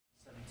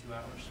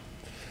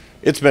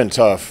It's been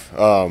tough.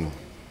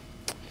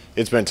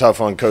 It's been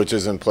tough on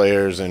coaches and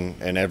players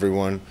and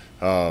everyone.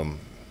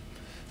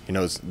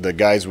 The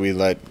guys we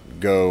let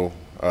go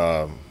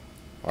are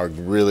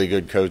really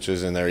good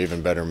coaches, and they're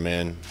even better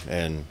men.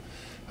 And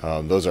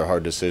those are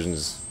hard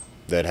decisions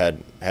that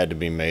had to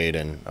be made.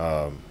 And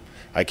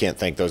I can't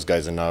thank those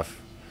guys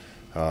enough.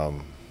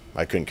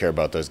 I couldn't care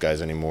about those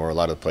guys anymore. A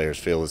lot of players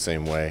feel the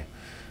same way.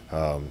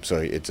 So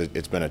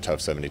it's been a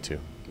tough 72.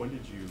 When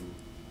did you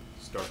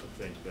start to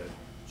think that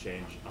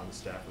change on the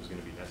staff was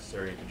going to be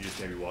necessary? And could you just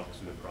maybe walk us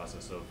through the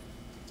process of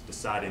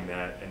deciding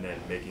that and then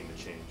making the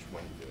change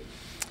when you did?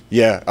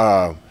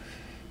 Yeah,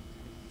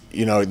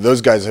 those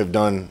guys have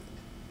done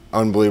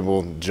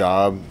unbelievable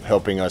job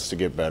helping us to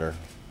get better,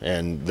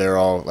 and they're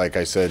all, like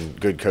I said,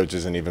 good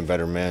coaches and even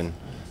better men.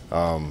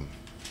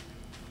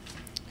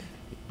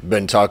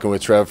 Been talking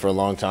with Trev for a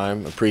long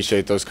time.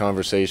 Appreciate those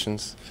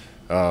conversations.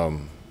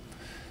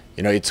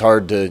 It's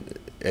hard to.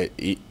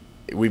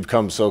 We've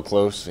come so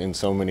close in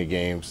so many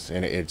games,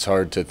 and it's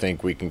hard to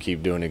think we can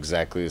keep doing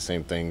exactly the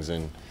same things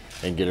and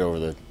get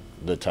over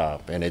the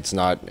top. And it's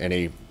not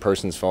any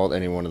person's fault,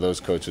 any one of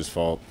those coaches'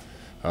 fault.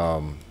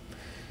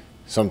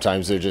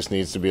 Sometimes there just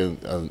needs to be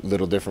a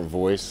little different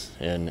voice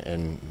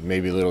and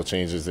maybe little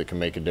changes that can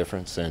make a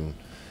difference. And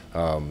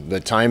the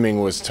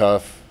timing was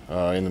tough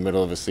in the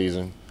middle of a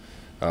season.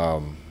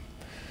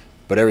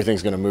 But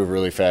everything's going to move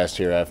really fast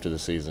here after the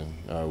season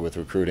with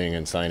recruiting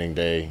and signing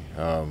day,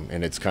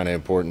 and it's kind of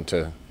important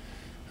to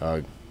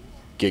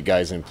get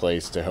guys in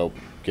place to help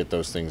get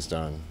those things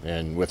done.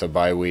 And with a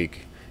bye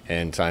week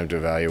and time to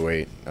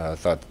evaluate,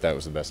 thought that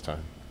was the best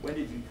time. When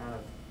did you kind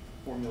of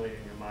formulate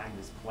in your mind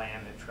this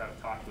plan that Trev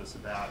talked to us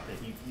about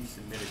that you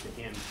submitted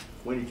to him?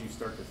 When did you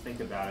start to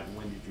think about it, and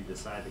when did you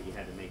decide that you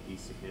had to make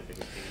these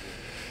significant changes?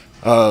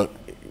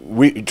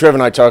 Trev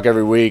and I talk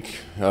every week.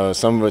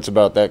 Some of it's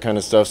about that kind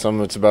of stuff. Some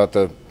of it's about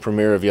the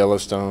premiere of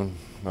Yellowstone.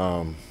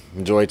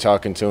 Enjoy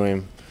talking to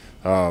him.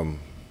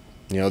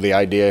 The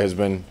idea has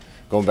been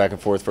going back and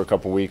forth for a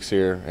couple weeks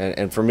here,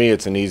 and for me,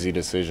 it's an easy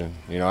decision.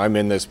 I'm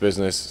in this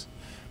business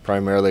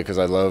primarily because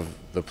I love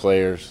the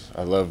players.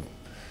 I love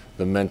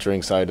the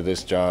mentoring side of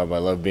this job. I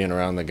love being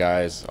around the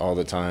guys all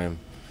the time.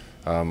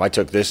 I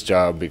took this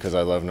job because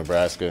I love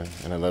Nebraska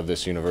and I love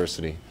this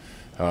university.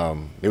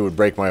 It would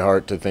break my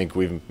heart to think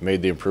we've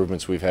made the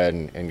improvements we've had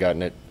and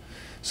gotten it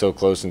so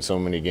close in so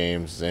many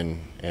games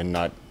and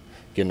not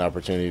get an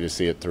opportunity to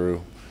see it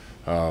through.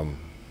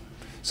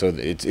 So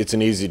it's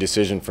an easy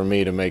decision for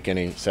me to make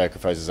any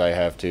sacrifices I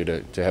have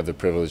to have the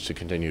privilege to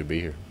continue to be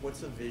here.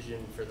 What's the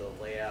vision for the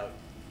layout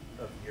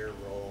of your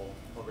role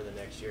over the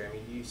next year? I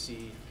mean,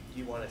 do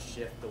you want to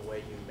shift the way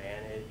you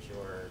manage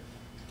or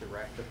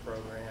direct the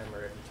program,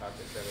 or have you talked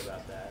to Trev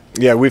about that?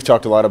 Yeah, we've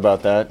talked a lot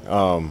about that.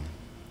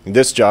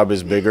 This job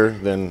is bigger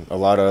than a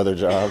lot of other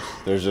jobs.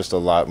 There's just a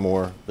lot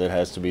more that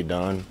has to be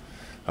done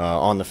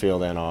on the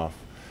field and off.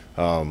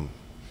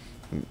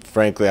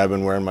 Frankly, I've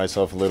been wearing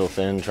myself a little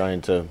thin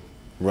trying to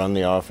run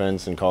the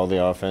offense and call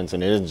the offense,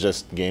 and it isn't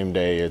just game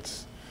day.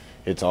 It's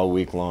all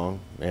week long,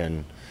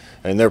 and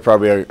there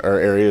probably are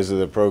areas of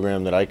the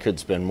program that I could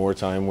spend more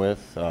time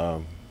with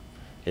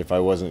if I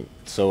wasn't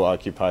so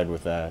occupied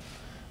with that.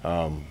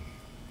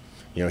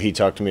 He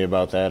talked to me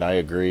about that. I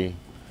agree.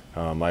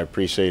 I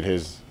appreciate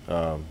his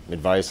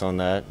advice on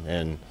that,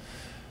 and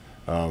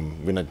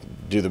I'm going to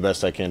do the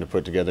best I can to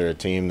put together a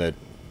team that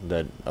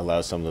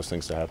allows some of those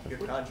things to happen. Your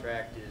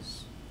contract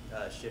is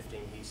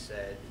shifting, he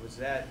said. Was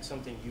that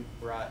something you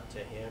brought to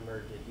him,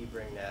 or did he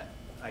bring that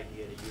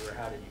idea to you, or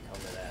how did you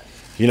come to that?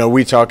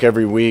 We talk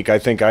every week. I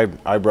think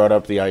I brought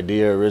up the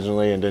idea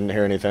originally and didn't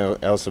hear anything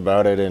else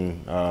about it,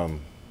 and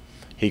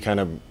he kind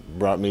of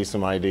brought me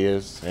some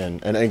ideas.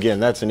 And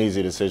again, that's an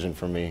easy decision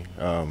for me.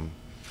 I'm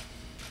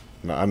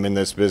in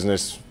this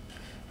business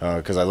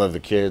because I love the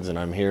kids, and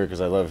I'm here because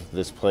I love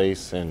this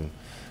place, and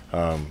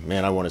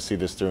man, I want to see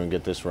this through and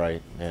get this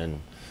right. And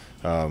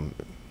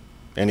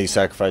any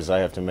sacrifices I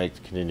have to make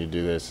to continue to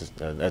do this,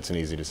 that's an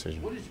easy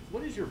decision. What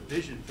is your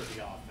vision for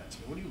the offense?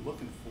 What are you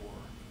looking for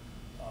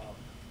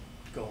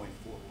going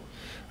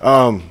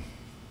forward?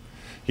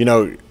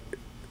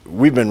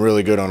 We've been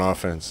really good on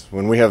offense.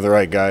 When we have the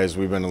right guys,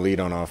 we've been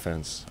elite on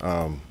offense.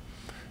 I'm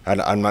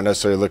not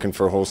necessarily looking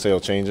for wholesale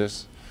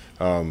changes.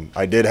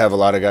 I did have a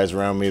lot of guys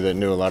around me that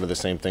knew a lot of the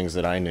same things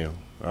that I knew,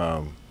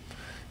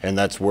 and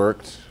that's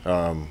worked.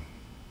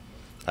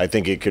 I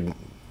think it could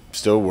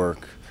still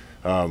work.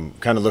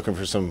 Kind of looking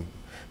for some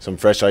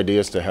fresh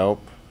ideas to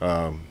help,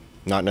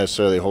 not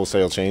necessarily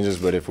wholesale changes,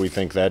 but if we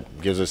think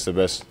that gives us the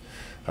best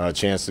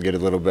chance to get a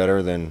little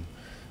better, then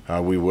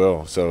we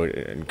will. So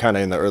kind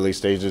of in the early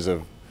stages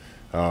of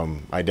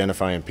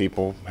identifying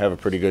people, have a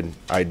pretty good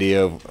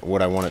idea of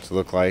what I want it to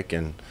look like,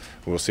 and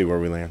we'll see where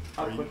we land.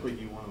 How quickly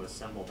do you want to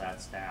assemble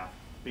that staff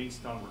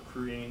based on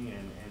recruiting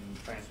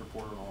and transfer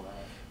portal and all that?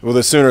 Well,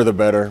 the sooner the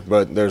better,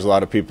 but there's a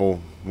lot of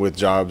people with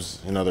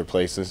jobs in other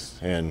places,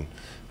 and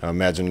I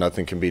imagine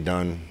nothing can be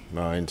done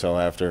until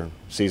after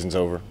season's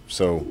over.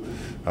 So,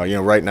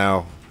 right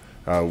now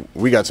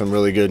we got some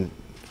really good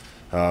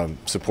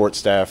support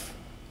staff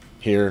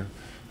here.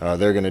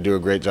 They're going to do a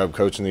great job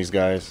coaching these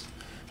guys.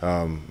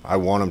 I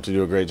want them to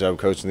do a great job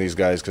coaching these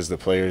guys because the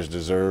players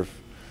deserve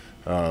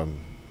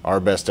our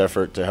best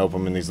effort to help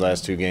them in these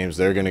last 2 games.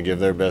 They're going to give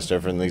their best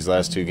effort in these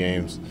last 2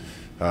 games.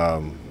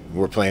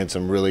 We're playing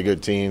some really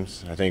good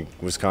teams. I think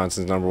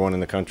Wisconsin's #1 in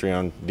the country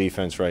on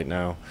defense right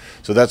now.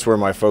 So that's where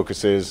my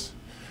focus is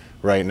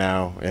right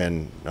now.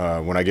 And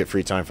when I get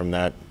free time from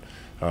that,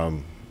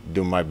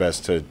 doing my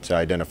best to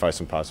identify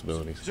some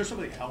possibilities. Is there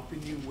somebody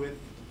helping you with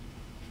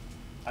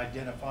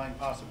identifying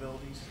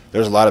possibilities?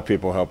 There's a lot of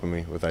people helping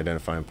me with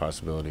identifying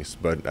possibilities.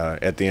 But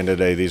at the end of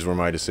the day, these were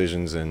my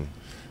decisions, and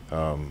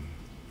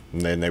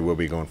then they will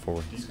be going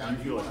forward.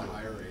 Scott, do you want to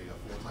hire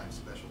a full-time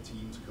special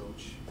teams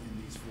coach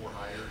in these 4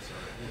 hires,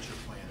 or what's your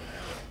plan there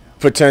right now?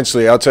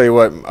 Potentially. I'll tell you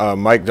what,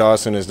 Mike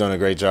Dawson has done a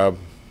great job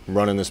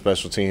running the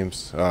special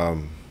teams.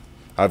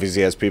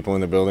 Obviously, he has people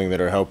in the building that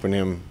are helping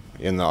him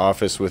in the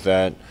office with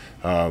that.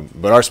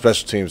 But our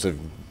special teams have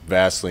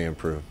vastly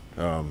improved.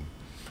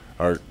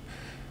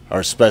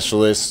 Our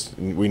specialists,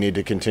 we need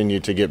to continue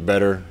to get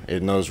better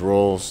in those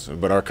roles,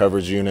 but our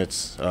coverage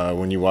units,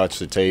 when you watch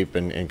the tape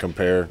and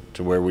compare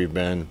to where we've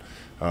been,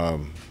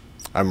 I'm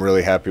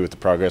really happy with the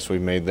progress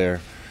we've made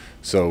there.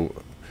 So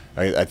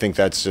I think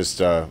that's just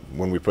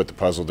when we put the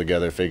puzzle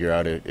together, figure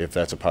out if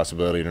that's a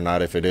possibility or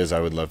not. If it is, I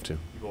would love to.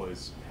 You've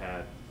always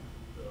had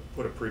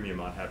put a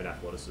premium on having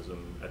athleticism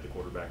at the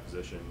quarterback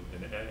position,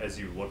 and as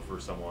you look for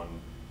someone,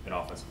 an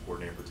offensive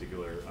coordinator in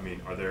particular, I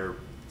mean,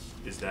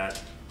 is that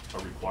a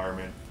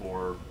requirement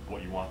for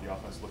what you want the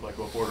offense to look like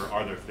going forward, or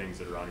are there things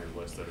that are on your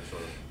list that are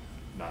sort of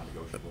not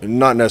negotiable?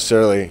 Not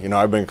necessarily. You know,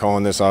 I've been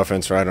calling this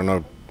offense for, I don't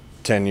know,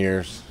 10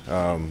 years.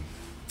 And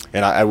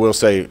I will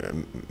say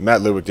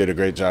Matt Lubick did a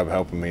great job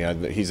helping me.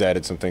 He's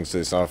added some things to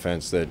this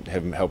offense that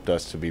have helped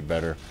us to be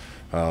better.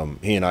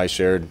 He and I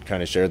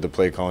kind of shared the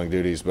play calling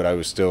duties, but I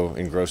was still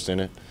engrossed in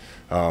it.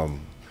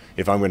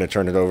 If I'm going to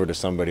turn it over to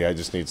somebody, I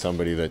just need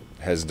somebody that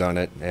has done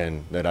it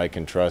and that I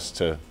can trust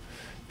to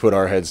put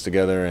our heads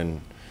together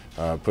and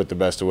put the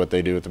best of what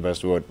they do with the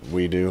best of what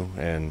we do,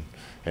 and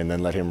then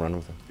let him run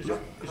with it.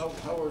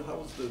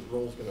 How's the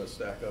roles going to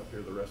stack up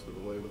here the rest of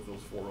the way with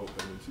those 4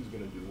 openings? Who's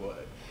going to do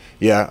what?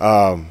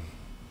 Yeah,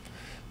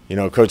 you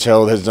know, Coach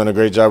Held has done a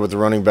great job with the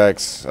running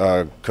backs.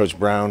 Coach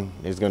Brown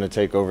is going to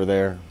take over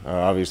there.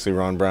 Obviously,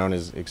 Ron Brown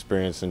is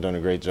experienced and done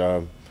a great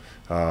job.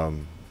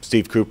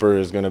 Steve Cooper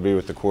is going to be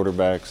with the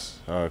quarterbacks.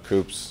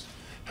 Coops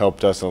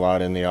helped us a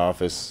lot in the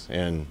office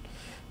and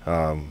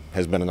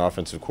has been an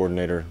offensive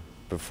coordinator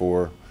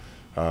before.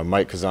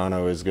 Mike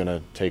Casano is going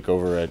to take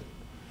over at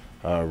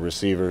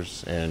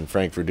receivers, and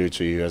Frank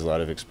Verducci, who has a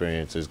lot of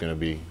experience, is going to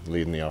be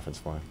leading the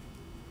offensive line.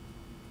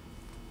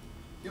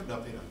 Do you have an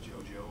update on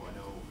JoJo? I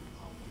know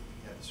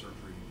he had the surgery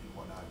and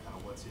whatnot. Kind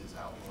of what's his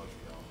outlook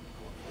going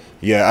forward?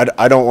 Yeah,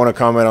 I don't want to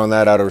comment on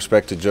that out of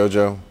respect to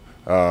JoJo.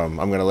 I'm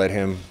going to let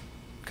him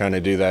kind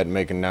of do that and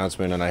make an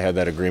announcement, and I had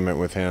that agreement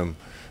with him.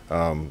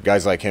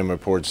 Guys like him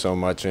have poured so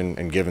much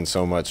and given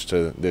so much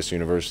to this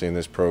university and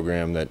this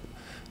program that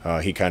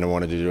he kind of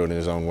wanted to do it in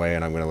his own way,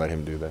 and I'm going to let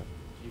him do that.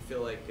 Do you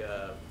feel like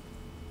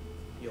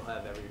you'll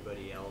have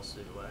everybody else,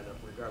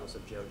 regardless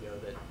of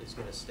JoJo, that is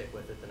going to stick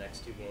with it the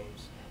next 2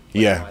 games?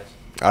 Yeah,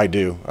 I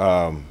do.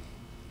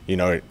 You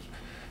know,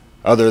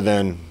 other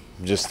than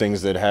just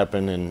things that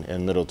happen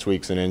and little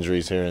tweaks and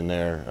injuries here and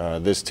there,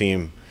 this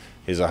team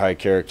is a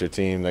high-character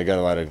team. They got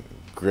a lot of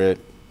grit,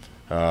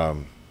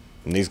 and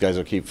these guys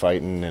will keep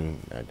fighting.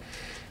 And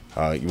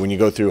when you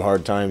go through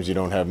hard times, you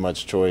don't have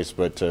much choice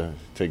but to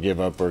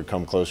give up or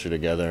come closer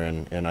together,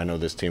 and I know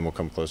this team will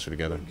come closer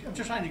together. I'm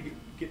just trying to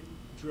get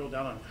drilled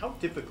down on how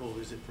difficult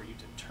is it for you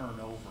to turn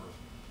over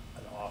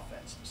an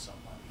offense to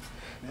somebody?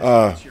 I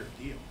mean, that's your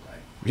deal, right?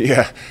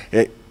 Yeah,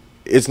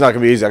 it's not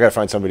going to be easy. I got to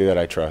find somebody that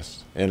I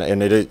trust, and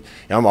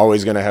I'm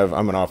always going to have.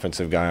 I'm an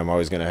offensive guy. I'm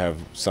always going to have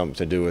something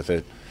to do with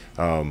it.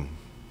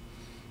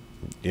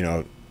 You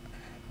know,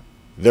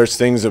 there's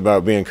things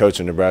about being coach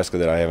in Nebraska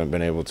that I haven't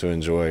been able to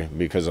enjoy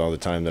because of all the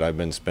time that I've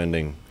been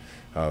spending,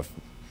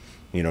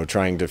 you know,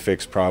 trying to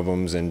fix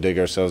problems and dig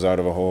ourselves out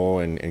of a hole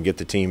and get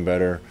the team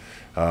better.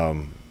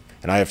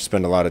 And I have to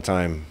spend a lot of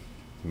time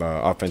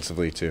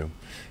offensively too.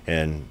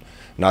 And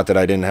not that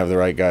I didn't have the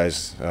right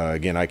guys.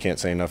 Again, I can't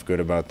say enough good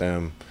about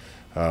them.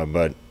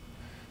 But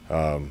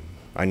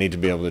I need to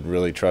be able to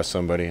really trust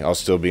somebody. I'll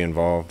still be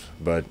involved,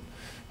 but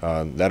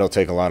that'll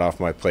take a lot off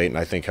my plate and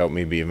I think help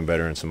me be even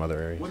better in some other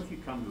areas. What have you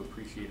come to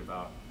appreciate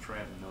about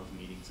Trev in those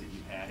meetings that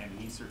you've had? I mean,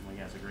 he certainly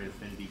has a great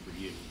affinity for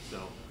you. So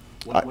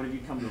what have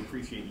you come to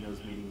appreciate in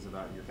those meetings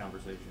about your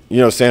conversation?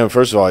 You know, Sam,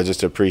 first of all, I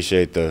just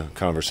appreciate the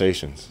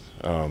conversations.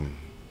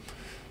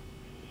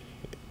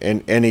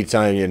 And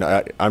anytime, you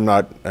know, I'm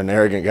not an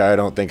arrogant guy. I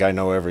don't think I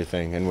know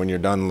everything. And when you're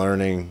done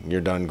learning,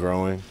 you're done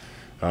growing.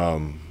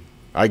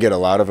 I get a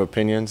lot of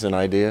opinions and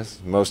ideas.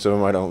 Most of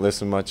them I don't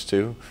listen much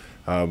to,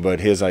 but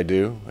his I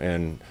do.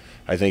 And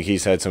I think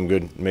he's had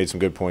made some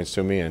good points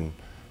to me and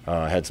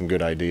had some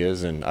good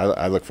ideas. And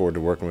I look forward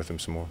to working with him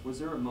some more. Was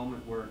there a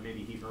moment where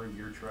maybe he earned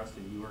your trust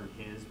and you earned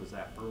his? Was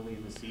that early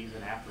in the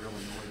season, after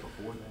Illinois,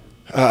 before then?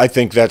 I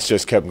think that's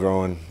just kept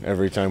growing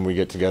every time we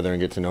get together and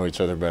get to know each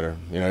other better.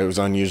 You know, it was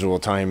unusual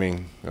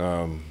timing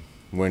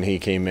when he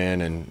came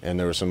in, and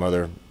there were some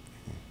other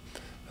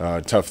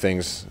tough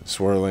things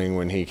swirling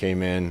when he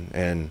came in,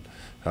 and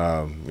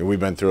we've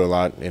been through a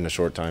lot in a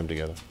short time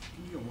together.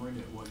 Can you go more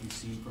into what you've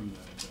seen from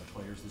the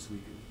players this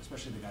week,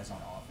 especially the guys on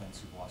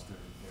offense who've lost their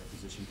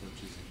position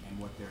coaches, and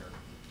what their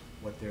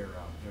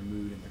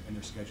mood and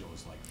their schedule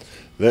is like?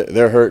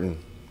 They're hurting.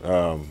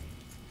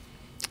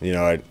 You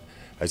know,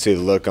 I see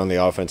the look on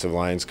the offensive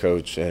line's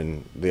coach,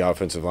 and the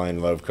offensive line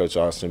love Coach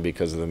Austin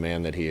because of the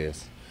man that he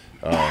is.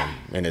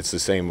 And it's the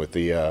same with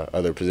the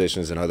other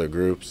positions and other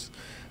groups.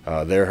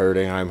 They're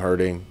hurting. I'm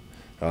hurting.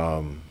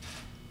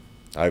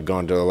 I've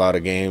gone to a lot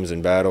of games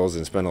and battles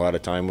and spent a lot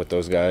of time with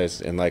those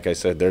guys. And like I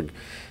said,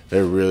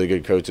 they're really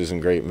good coaches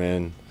and great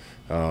men.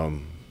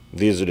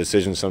 These are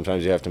decisions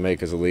sometimes you have to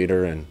make as a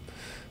leader, and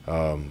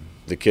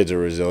the kids are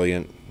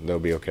resilient. They'll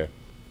be okay.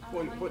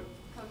 One coach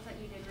that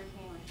you did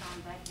retain was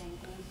Sean Beckton.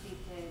 Can you speak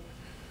to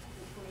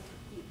the choice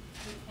to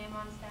keep him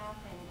on staff?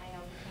 And I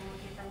know he came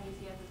with you from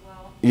UCF as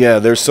well. Yeah,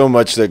 there's so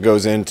much that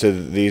goes into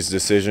these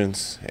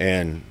decisions,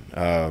 and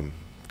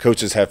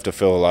coaches have to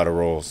fill a lot of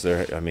roles.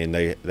 I mean,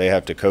 they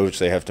have to coach,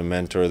 they have to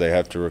mentor, they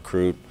have to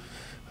recruit,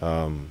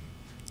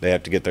 they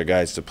have to get their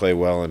guys to play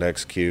well and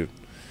execute.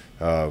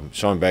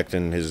 Sean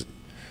Beckton is,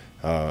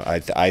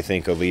 I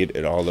think, a lead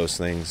at all those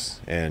things,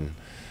 and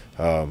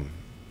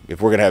if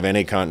we're going to have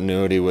any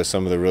continuity with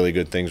some of the really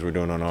good things we're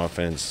doing on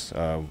offense,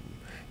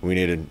 we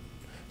needed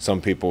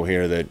some people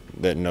here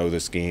that know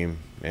the scheme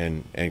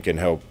and can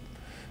help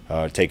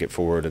take it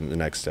forward in the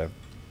next step.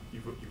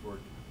 You've worked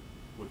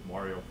with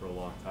Mario for a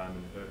long time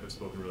and have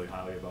spoken really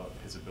highly about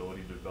his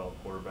ability to develop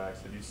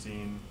quarterbacks. Have you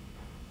seen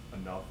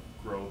enough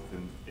growth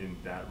in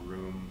that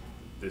room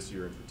this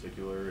year in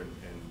particular,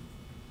 and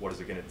what is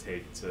it going to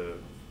take to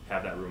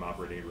have that room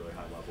operating at a really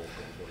high level going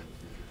forward in the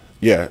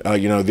future? Yeah,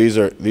 you know, these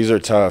are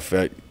tough.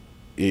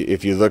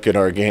 If you look at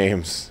our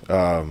games,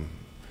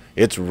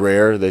 it's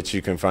rare that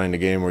you can find a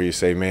game where you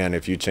say, man,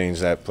 if you change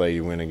that play,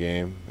 you win a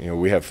game. You know,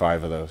 we have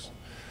 5 of those.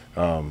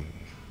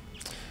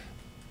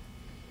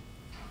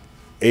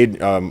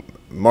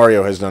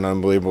 Mario has done an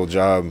unbelievable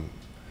job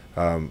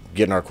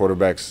getting our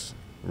quarterbacks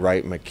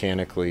right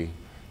mechanically.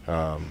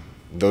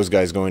 Those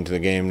guys go into the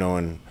game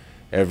knowing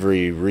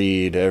every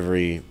read,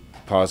 every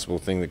possible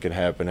thing that could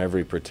happen,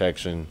 every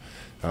protection,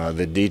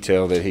 the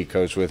detail that he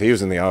coached with. He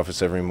was in the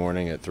office every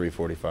morning at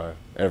 3:45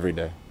 every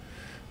day.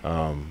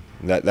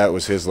 That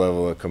was his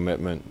level of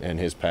commitment and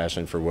his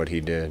passion for what he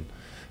did.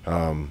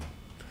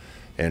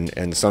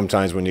 And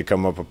sometimes when you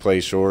come up a play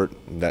short,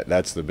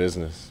 that's the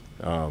business.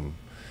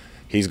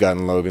 He's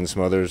gotten Logan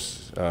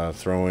Smothers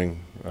throwing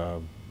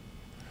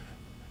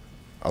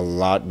a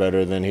lot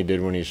better than he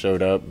did when he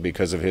showed up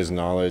because of his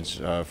knowledge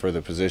for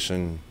the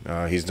position.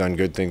 He's done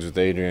good things with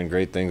Adrian,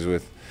 great things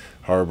with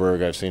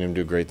Harburg. I've seen him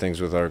do great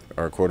things with our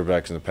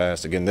quarterbacks in the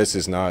past. Again, this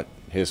is not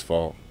his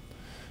fault.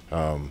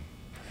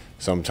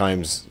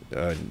 Sometimes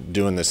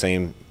doing the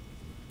same,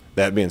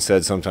 that being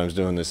said, sometimes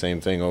doing the same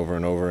thing over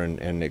and over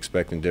and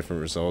expecting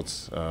different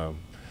results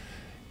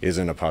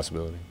isn't a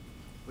possibility.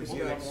 Would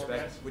you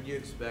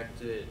expect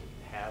to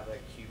have a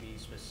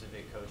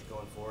QB-specific coach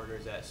going forward, or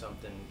is that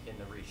something in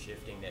the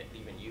reshifting that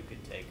even you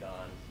could take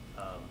on?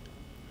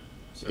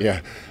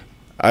 Yeah,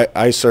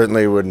 I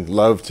certainly would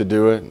love to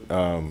do it.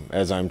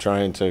 As I'm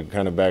trying to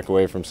kind of back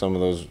away from some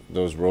of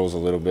those roles a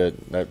little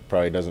bit, that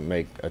probably doesn't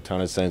make a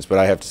ton of sense, but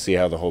I have to see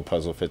how the whole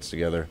puzzle fits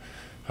together.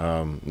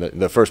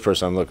 The first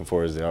person I'm looking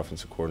for is the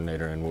offensive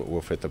coordinator, and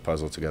we'll fit the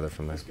puzzle together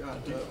from there. Scott,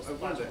 I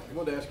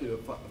wanted to ask you to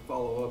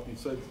follow up. You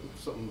said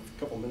something a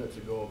couple minutes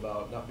ago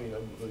about not being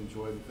able to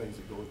enjoy the things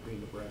that go with being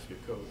a Nebraska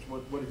coach.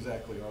 What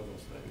exactly are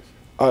those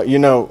things? You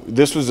know,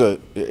 this was I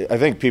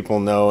think people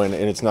know, and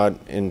it's not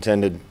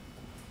intended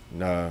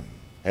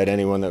at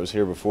anyone that was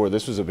here before.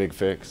 This was a big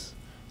fix.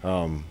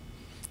 And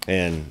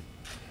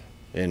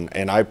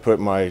I put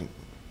my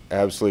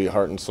absolute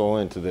heart and soul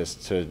into this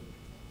to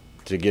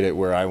get it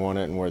where I want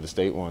it and where the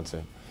state wants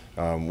it.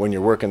 When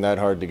you're working that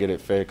hard to get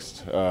it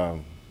fixed,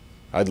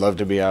 I'd love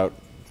to be out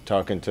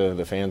talking to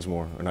the fans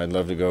more, and I'd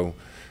love to go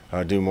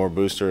do more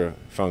booster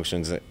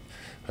functions. I'd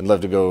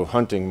love to go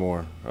hunting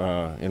more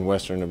in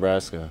western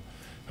Nebraska.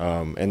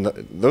 And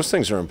those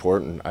things are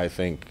important, I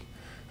think,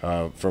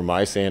 for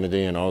my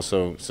sanity, and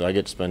also so I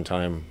get to spend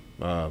time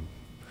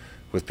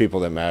with people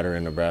that matter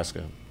in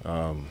Nebraska.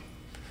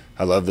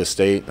 I love the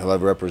state. I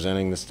love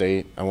representing the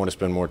state. I want to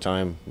spend more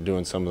time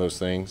doing some of those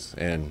things,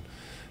 and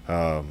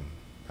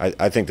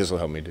I think this will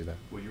help me do that.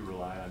 Will you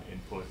rely on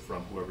input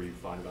from whoever you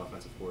find an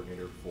offensive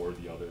coordinator for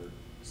the other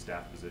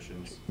staff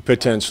positions?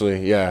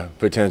 Potentially, yeah,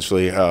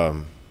 potentially.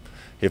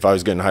 If I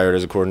was getting hired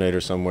as a coordinator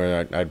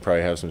somewhere, I'd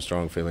probably have some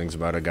strong feelings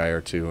about a guy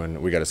or two,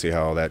 and we got to see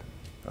how all that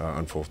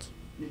unfolds.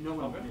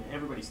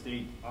 Everybody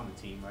stayed on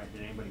the team, right?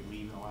 Did anybody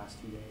leave in the last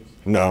 2 days?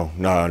 No,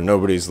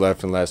 nobody's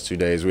left in the last 2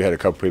 days. We had a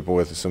couple people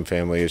with some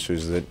family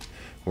issues that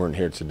weren't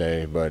here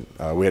today, but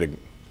we had a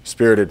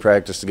spirited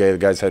practice today. The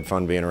guys had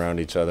fun being around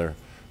each other,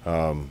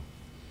 and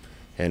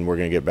and we're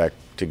going to get back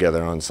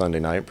together on Sunday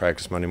night,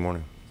 practice Monday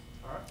morning.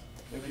 All right.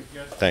 Thank you.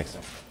 Thanks.